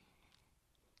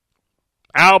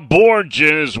 Al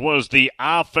Borges was the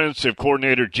offensive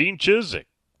coordinator. Gene Chizik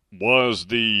was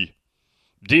the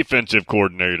defensive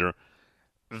coordinator.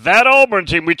 That Auburn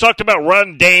team, we talked about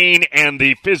Ron Dayne and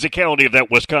the physicality of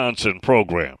that Wisconsin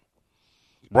program.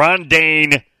 Ron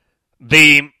Dayne,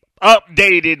 the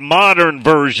updated modern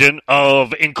version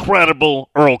of incredible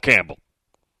Earl Campbell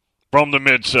from the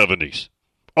mid-'70s.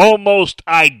 Almost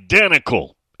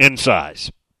identical in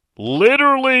size.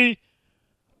 Literally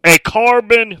a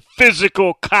carbon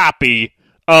physical copy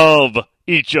of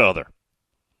each other.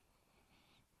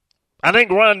 I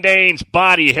think Ron Dayne's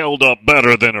body held up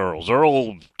better than Earl's.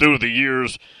 Earl, through the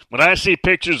years, when I see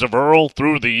pictures of Earl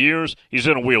through the years, he's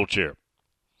in a wheelchair.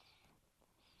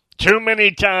 Too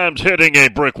many times hitting a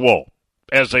brick wall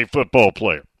as a football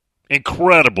player.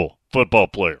 Incredible football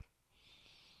player.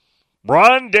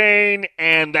 Ron Dayne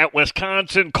and that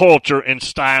Wisconsin culture and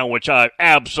style, which I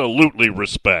absolutely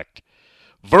respect,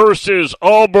 versus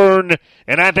Auburn,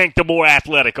 and I think the more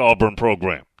athletic Auburn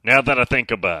program, now that I think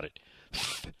about it.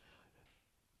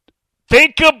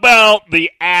 Think about the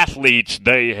athletes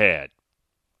they had.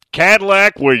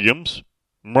 Cadillac Williams,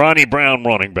 Ronnie Brown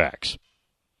running backs.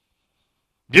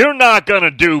 You're not going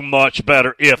to do much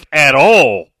better, if at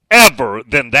all, ever,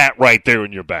 than that right there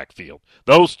in your backfield.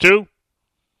 Those two,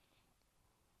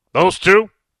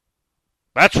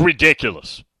 that's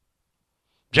ridiculous.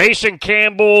 Jason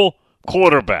Campbell,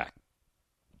 quarterback.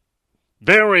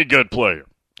 Very good player.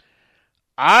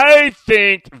 I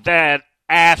think that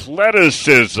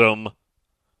athleticism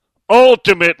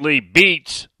ultimately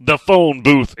beats the phone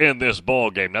booth in this ball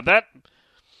game. Now, that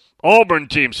Auburn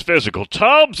team's physical.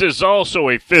 Tubbs is also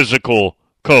a physical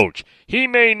coach. He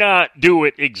may not do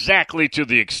it exactly to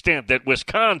the extent that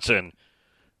Wisconsin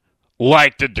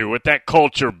liked to do it, that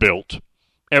culture built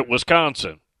at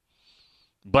Wisconsin.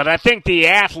 But I think the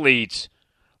athletes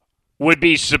would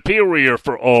be superior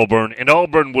for Auburn, and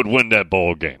Auburn would win that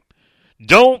ball game.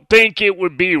 Don't think it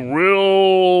would be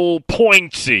real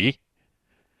pointsy.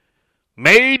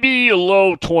 Maybe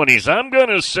low 20s. I'm going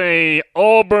to say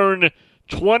Auburn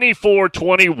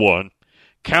 24-21.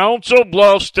 Council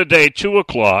Bluffs today, 2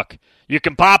 o'clock. You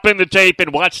can pop in the tape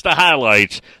and watch the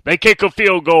highlights. They kick a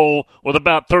field goal with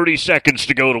about 30 seconds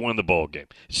to go to win the ball game.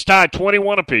 It's tied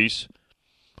 21 apiece.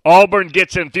 Auburn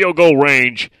gets in field goal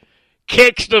range,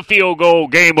 kicks the field goal,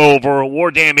 game over.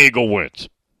 War Damn Eagle wins.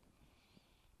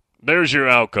 There's your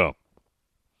outcome.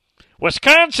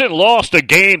 Wisconsin lost a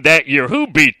game that year. Who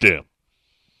beat them?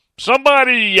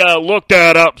 Somebody look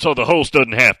that up so the host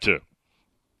doesn't have to.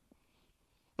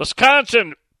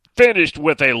 Wisconsin finished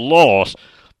with a loss.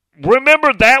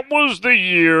 Remember, that was the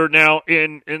year, now,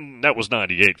 in that was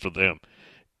 98 for them.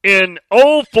 In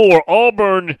 04,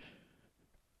 Auburn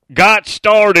got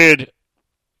started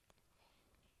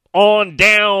on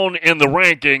down in the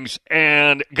rankings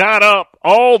and got up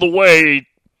all the way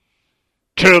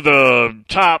to the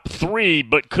top 3,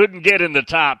 but couldn't get in the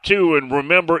top 2. And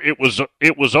remember, it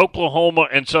was Oklahoma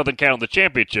and Southern Cal in the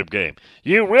championship game.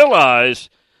 You realize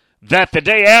that the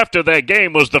day after that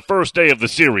game was the first day of the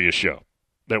Sirius show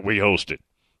that we hosted.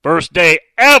 First day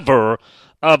ever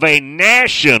of a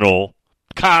national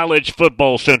college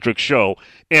football-centric show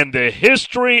in the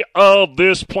history of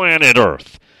this planet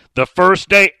Earth. The first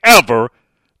day ever,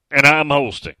 and I'm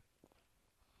hosting.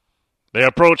 They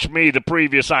approached me the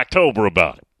previous October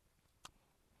about it.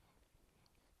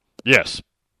 Yes.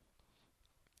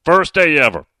 First day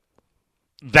ever.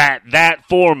 That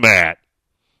format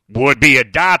would be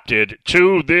adopted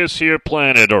to this here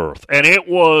planet Earth. And it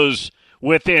was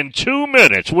within 2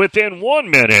 minutes, within 1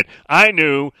 minute, I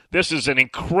knew this is an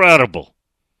incredible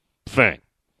thing.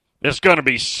 It's going to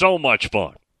be so much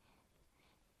fun.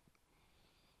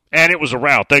 And it was a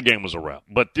rout. That game was a rout.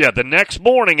 But, yeah, the next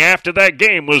morning after that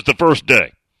game was the first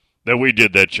day that we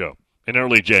did that show in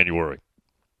early January.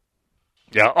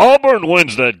 Yeah, Auburn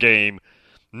wins that game.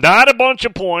 Not a bunch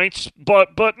of points,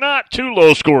 but not too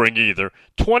low scoring either.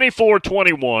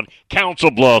 24-21,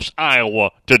 Council Bluffs,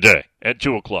 Iowa, today at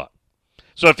 2 o'clock.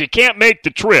 So if you can't make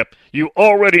the trip, you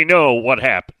already know what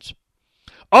happens.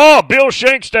 Oh, Bill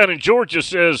Shanks down in Georgia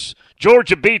says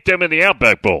Georgia beat them in the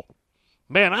Outback Bowl.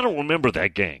 Man, I don't remember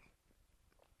that game.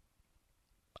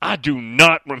 I do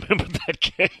not remember that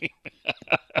game.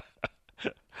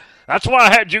 That's why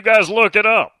I had you guys look it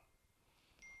up.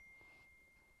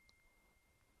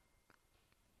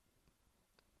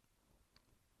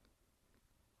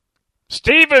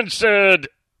 Steven said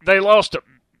they lost it.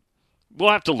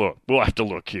 We'll have to look. We'll have to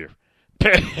look here.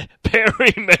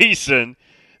 Perry Mason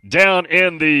down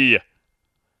in the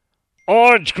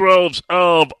Orange Groves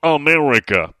of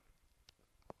America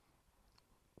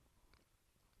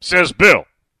says, Bill,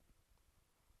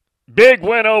 big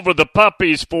win over the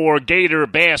Puppies for Gator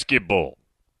basketball.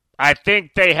 I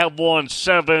think they have won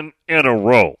 7 in a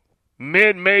row.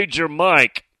 Mid-major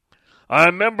Mike, I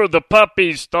remember the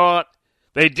Puppies thought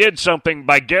they did something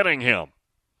by getting him.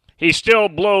 He still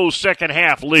blows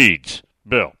second-half leads,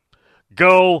 Bill.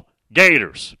 Go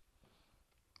Gators.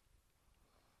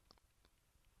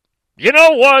 You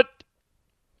know what?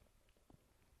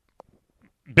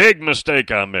 Big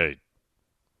mistake I made.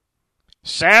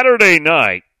 Saturday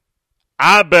night,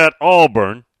 I bet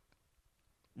Auburn,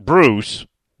 Bruce,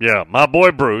 yeah, my boy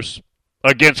Bruce,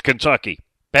 against Kentucky.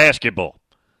 Basketball.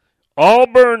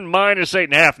 Auburn minus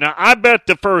 8.5. Now, I bet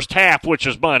the first half, which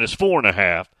is minus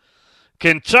 4.5.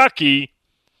 Kentucky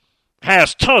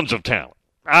has tons of talent.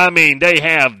 I mean, they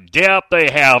have depth.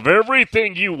 They have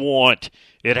everything you want.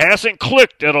 It hasn't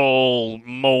clicked at all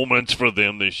moments for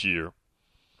them this year.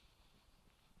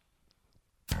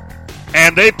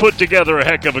 And they put together a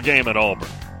heck of a game at Auburn.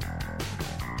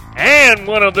 And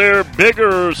one of their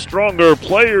bigger, stronger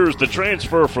players to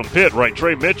transfer from Pitt, right,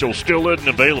 Trey Mitchell, still isn't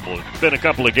available. It's been a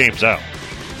couple of games out.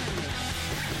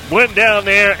 Went down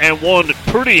there and won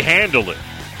pretty handily.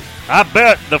 I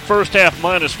bet the first half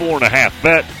minus 4.5.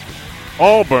 Bet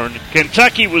Auburn.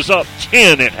 Kentucky was up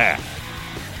 10 at half.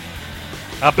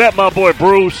 I bet my boy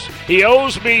Bruce, he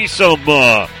owes me some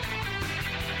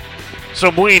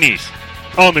weenies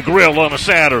on the grill on a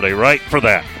Saturday, right, for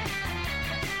that.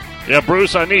 Yeah,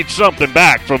 Bruce, I need something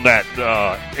back from that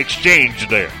exchange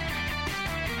there.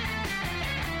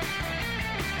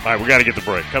 All right, we got to get the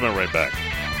break. Coming right back.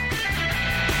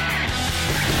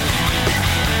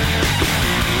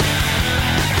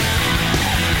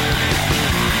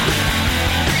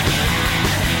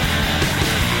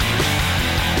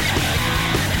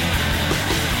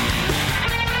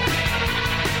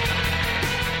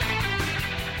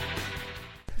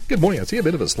 Good morning. I see a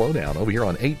bit of a slowdown over here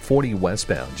on 840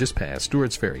 westbound, just past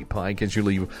Stewart's Ferry Pike as you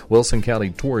leave Wilson County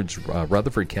towards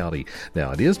Rutherford County.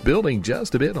 Now, it is building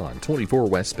just a bit on 24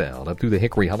 westbound up through the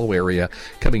Hickory Hollow area,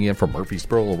 coming in from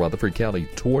Murfreesboro, Rutherford County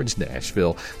towards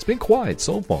Nashville. It's been quiet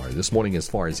so far this morning as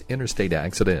far as interstate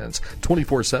accidents.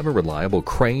 24/7 reliable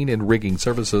crane and rigging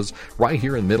services right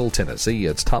here in Middle Tennessee.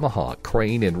 It's Tomahawk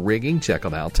Crane and Rigging. Check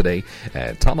them out today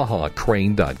at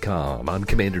tomahawkcrane.com. I'm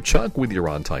Commander Chuck with your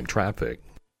on-time traffic.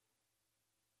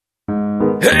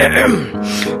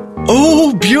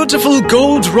 Oh, beautiful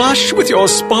Gold Rush with your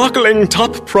sparkling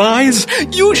top prize.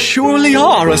 You surely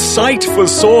are a sight for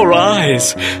sore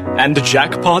eyes. And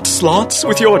jackpot slots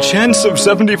with your chance of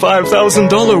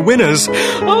 $75,000 winners.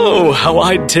 Oh, how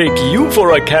I'd take you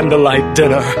for a candlelight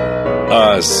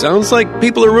dinner. Sounds like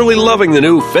people are really loving the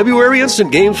new February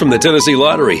instant games from the Tennessee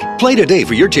Lottery. Play today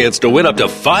for your chance to win up to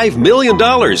 $5 million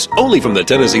only from the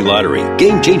Tennessee Lottery.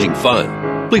 Game-changing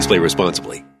fun. Please play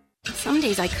responsibly. Some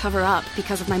days I cover up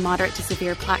because of my moderate to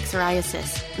severe plaque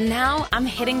psoriasis. Now I'm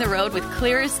hitting the road with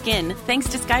clearer skin thanks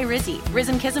to Skyrizi,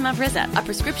 Rizumkizumab Riza, a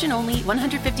prescription-only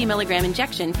 150 milligram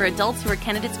injection for adults who are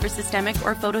candidates for systemic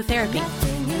or phototherapy.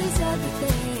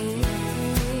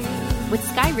 With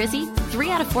Skyrizi,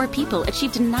 3 out of 4 people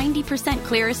achieved 90%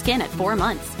 clearer skin at 4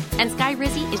 months. And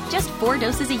Skyrizi is just 4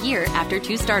 doses a year after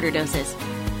 2 starter doses.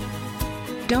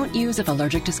 Don't use if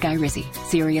allergic to Skyrizi.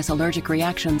 Serious allergic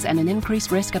reactions and an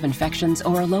increased risk of infections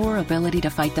or a lower ability to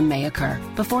fight them may occur.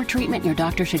 Before treatment, your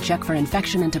doctor should check for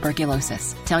infection and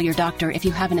tuberculosis. Tell your doctor if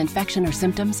you have an infection or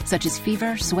symptoms such as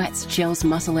fever, sweats, chills,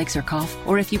 muscle aches, or cough,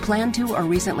 or if you plan to or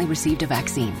recently received a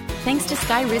vaccine. Thanks to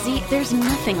Skyrizi, there's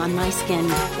nothing on my skin,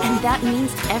 and that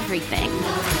means everything.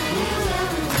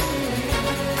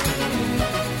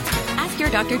 Your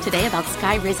doctor today about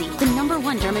Skyrizi, the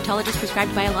 #1 dermatologist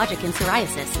prescribed biologic in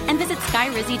psoriasis, and visit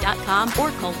skyrizi.com or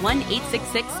call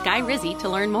 1-866-SKY-RIZZI to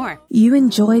learn more. You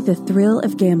enjoy the thrill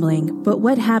of gambling, but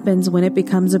what happens when it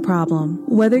becomes a problem?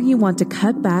 Whether you want to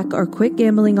cut back or quit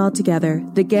gambling altogether,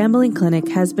 the Gambling Clinic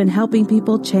has been helping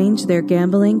people change their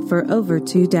gambling for over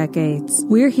 2 decades.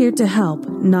 We're here to help,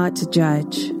 not to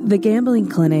judge. The Gambling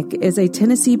Clinic is a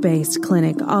Tennessee-based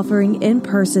clinic offering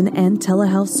in-person and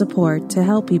telehealth support to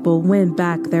help people win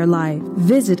back their life.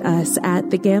 Visit us at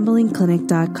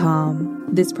thegamblingclinic.com.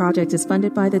 This project is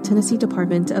funded by the Tennessee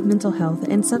Department of Mental Health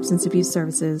and Substance Abuse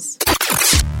Services.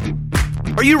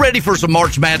 Are you ready for some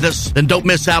March Madness? Then don't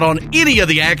miss out on any of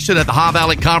the action at the High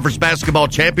Valley Conference Basketball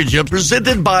Championship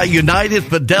presented by United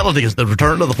Fidelity as the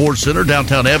return to the Ford Center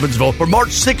downtown Evansville for March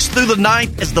 6th through the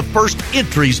 9th as the first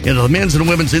entries into the men's and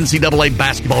women's NCAA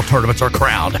basketball tournaments are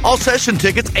crowned. All session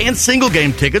tickets and single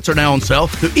game tickets are now on sale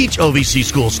through each OVC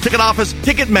school's ticket office,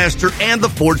 Ticketmaster, and the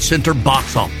Ford Center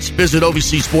box office. Visit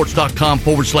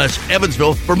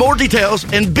ovcsports.com/Evansville for more details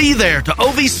and be there to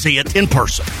OVC it in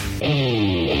person.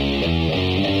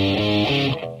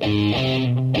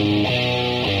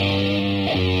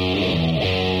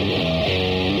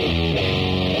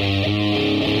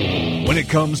 When it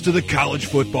comes to the college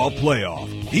football playoff,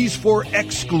 he's for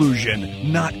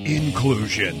exclusion, not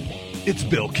inclusion. It's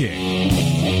Bill King.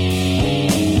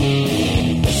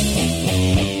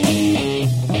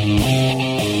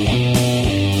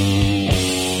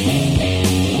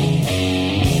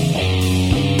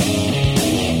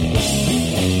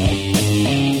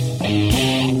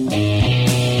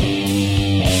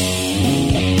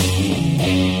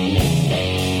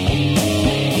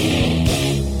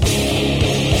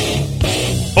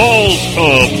 Balls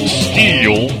of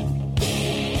Steel,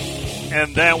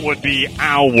 and that would be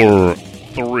hour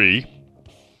 3.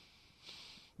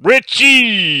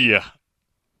 Richie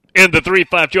in the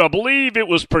 352. I believe it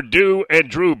was Purdue and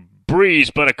Drew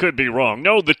Brees, but I could be wrong.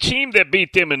 No, the team that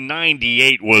beat them in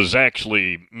 98 was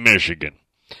actually Michigan.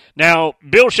 Now,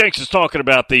 Bill Shanks is talking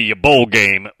about the bowl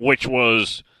game, which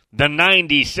was the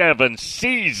 97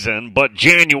 season, but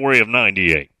January of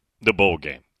 98, the bowl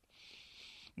game.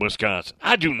 Wisconsin.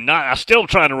 I'm still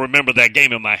trying to remember that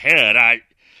game in my head. I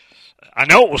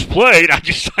know it was played. I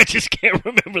just can't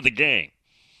remember the game.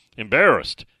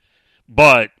 Embarrassed.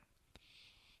 But,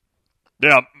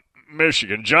 yeah,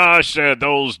 Michigan. Josh said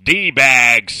those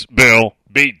D-bags, Bill,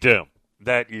 beat them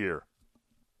that year.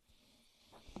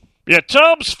 Yeah,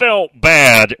 Tubbs felt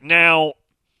bad. Now,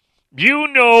 you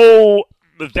know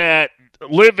that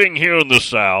living here in the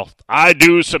South, I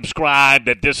do subscribe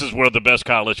that this is where the best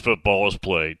college football is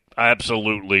played.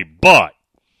 Absolutely. But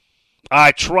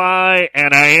I try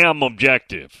and I am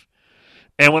objective.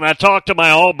 And when I talk to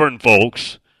my Auburn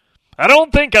folks, I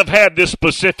don't think I've had this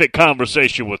specific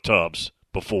conversation with Tubbs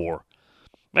before.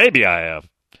 Maybe I have,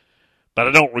 but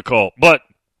I don't recall. But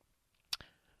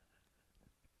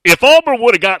if Auburn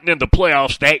would have gotten in the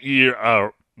playoffs that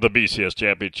year, the BCS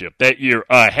championship, that year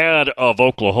ahead of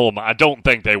Oklahoma, I don't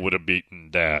think they would have beaten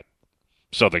that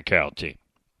Southern Cal team.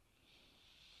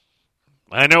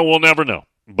 I know we'll never know,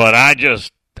 but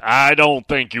I don't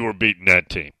think you were beating that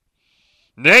team.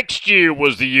 Next year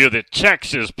was the year that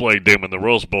Texas played them in the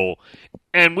Rose Bowl,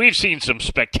 and we've seen some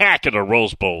spectacular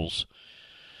Rose Bowls,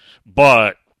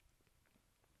 but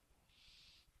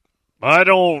I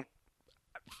don't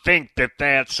think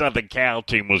that Southern Cal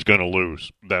team was going to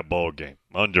lose that ball game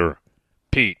under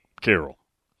Pete Carroll.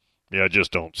 Yeah, I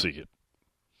just don't see it.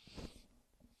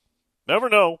 Never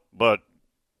know, but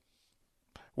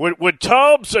would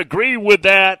Tubbs agree with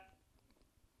that?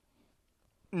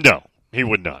 No, he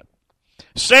would not.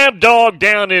 Sam Dog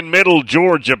down in Middle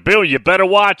Georgia. Bill, you better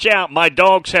watch out. My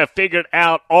dogs have figured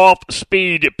out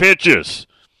off-speed pitches.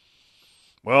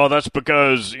 Well, that's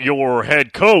because your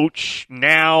head coach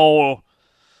now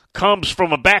comes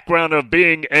from a background of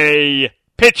being a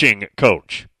pitching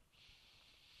coach.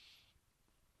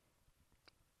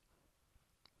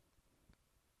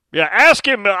 Yeah, ask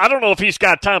him, I don't know if he's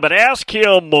got time, but ask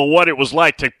him what it was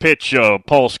like to pitch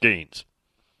Paul Skeens.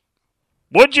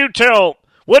 What do you tell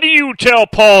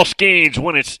Paul Skeens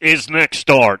when it's his next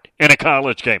start in a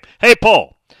college game? Hey,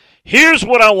 Paul, here's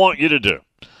what I want you to do.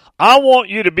 I want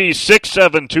you to be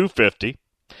 6'7", 250.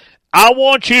 I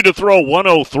want you to throw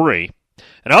 103.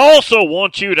 And I also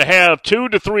want you to have 2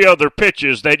 to 3 other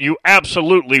pitches that you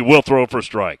absolutely will throw for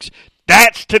strikes.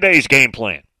 That's today's game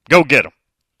plan. Go get them.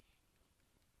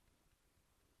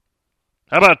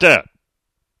 How about that?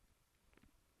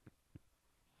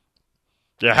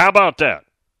 Yeah, how about that?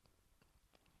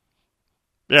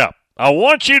 Yeah, I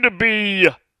want you to be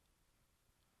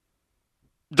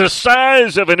the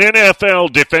size of an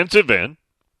NFL defensive end.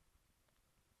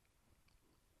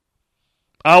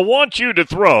 I want you to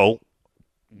throw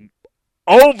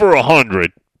over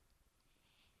 100.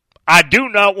 I do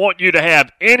not want you to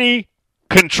have any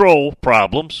control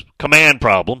problems, command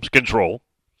problems, control.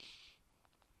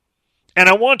 And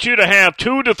I want you to have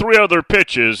 2 to 3 other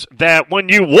pitches that when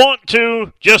you want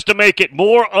to, just to make it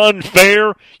more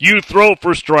unfair, you throw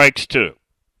for strikes too.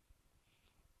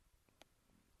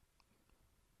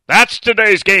 That's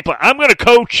today's game plan. I'm going to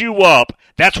coach you up.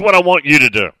 That's what I want you to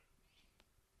do.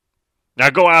 Now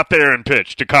go out there and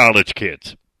pitch to college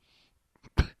kids.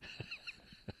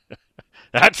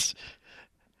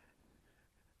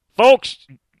 Folks,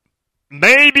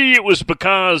 maybe it was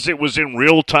because it was in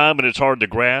real time and it's hard to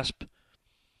grasp.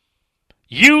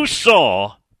 You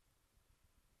saw,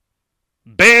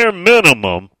 bare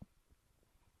minimum,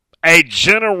 a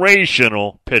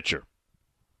generational pitcher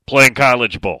playing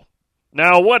college ball.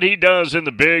 Now, what he does in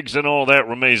the bigs and all that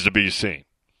remains to be seen.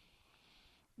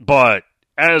 But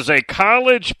as a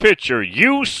college pitcher,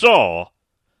 you saw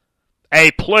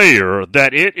a player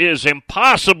that it is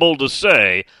impossible to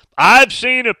say, I've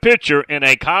seen a pitcher in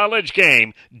a college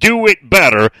game do it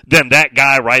better than that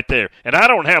guy right there. And I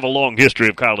don't have a long history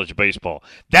of college baseball.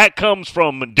 That comes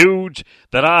from dudes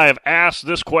that I have asked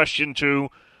this question to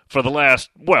for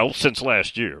since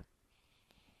last year.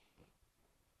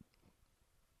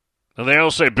 And they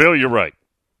all say, Bill, you're right.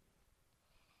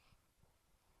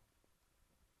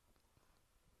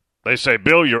 They say,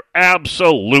 Bill, you're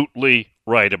absolutely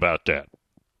right about that.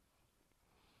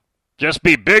 Just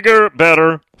be bigger,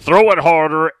 better, throw it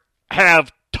harder,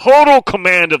 have total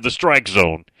command of the strike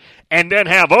zone, and then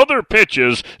have other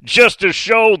pitches just to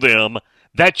show them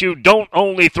that you don't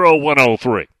only throw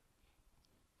 103.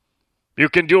 You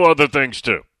can do other things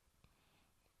too.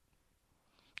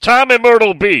 Tom in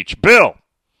Myrtle Beach. Bill,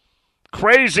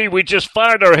 Crazy, we just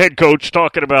fired our head coach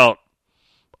talking about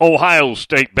Ohio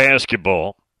State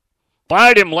basketball.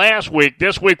 Fired him last week.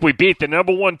 This week we beat the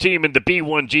number one team in the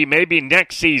B1G. Maybe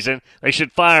next season they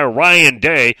should fire Ryan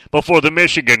Day before the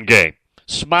Michigan game.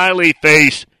 Smiley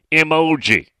face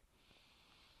emoji.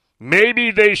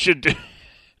 Maybe they should...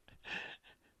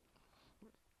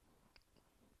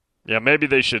 Yeah, maybe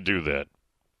they should do that.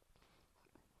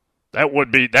 That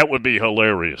would be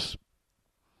hilarious.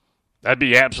 That'd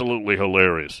be absolutely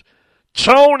hilarious.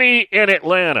 Tony in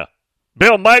Atlanta.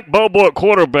 Bill, Mike Bobo at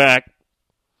quarterback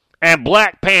and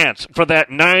black pants for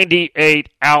that 98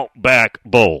 Outback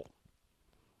Bowl.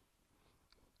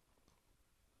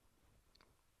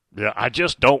 Yeah, I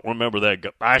just don't remember that.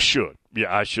 I should.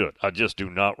 Yeah, I should. I just do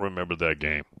not remember that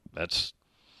game. That's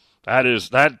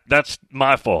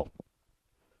my fault.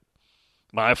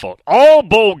 My fault. All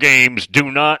bowl games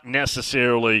do not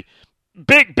necessarily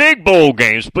big bowl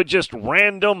games, but just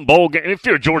random bowl games. If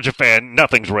you're a Georgia fan,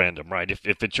 nothing's random, right?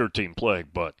 If it's your team playing,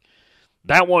 but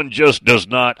that one just does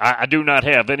not. I do not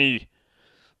have any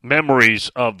memories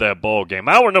of that ball game.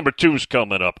 Hour number 2 is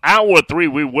coming up. Hour 3,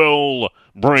 we will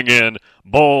bring in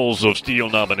Balls of Steel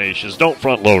nominations. Don't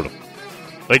front load them.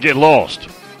 They get lost.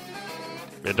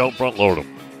 Yeah, don't front load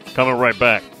them. Coming right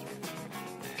back.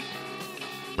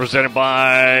 Presented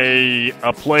by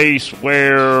a place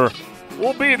where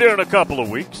we'll be there in a couple of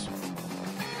weeks.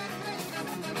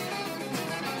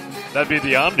 That'd be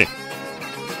the Omni.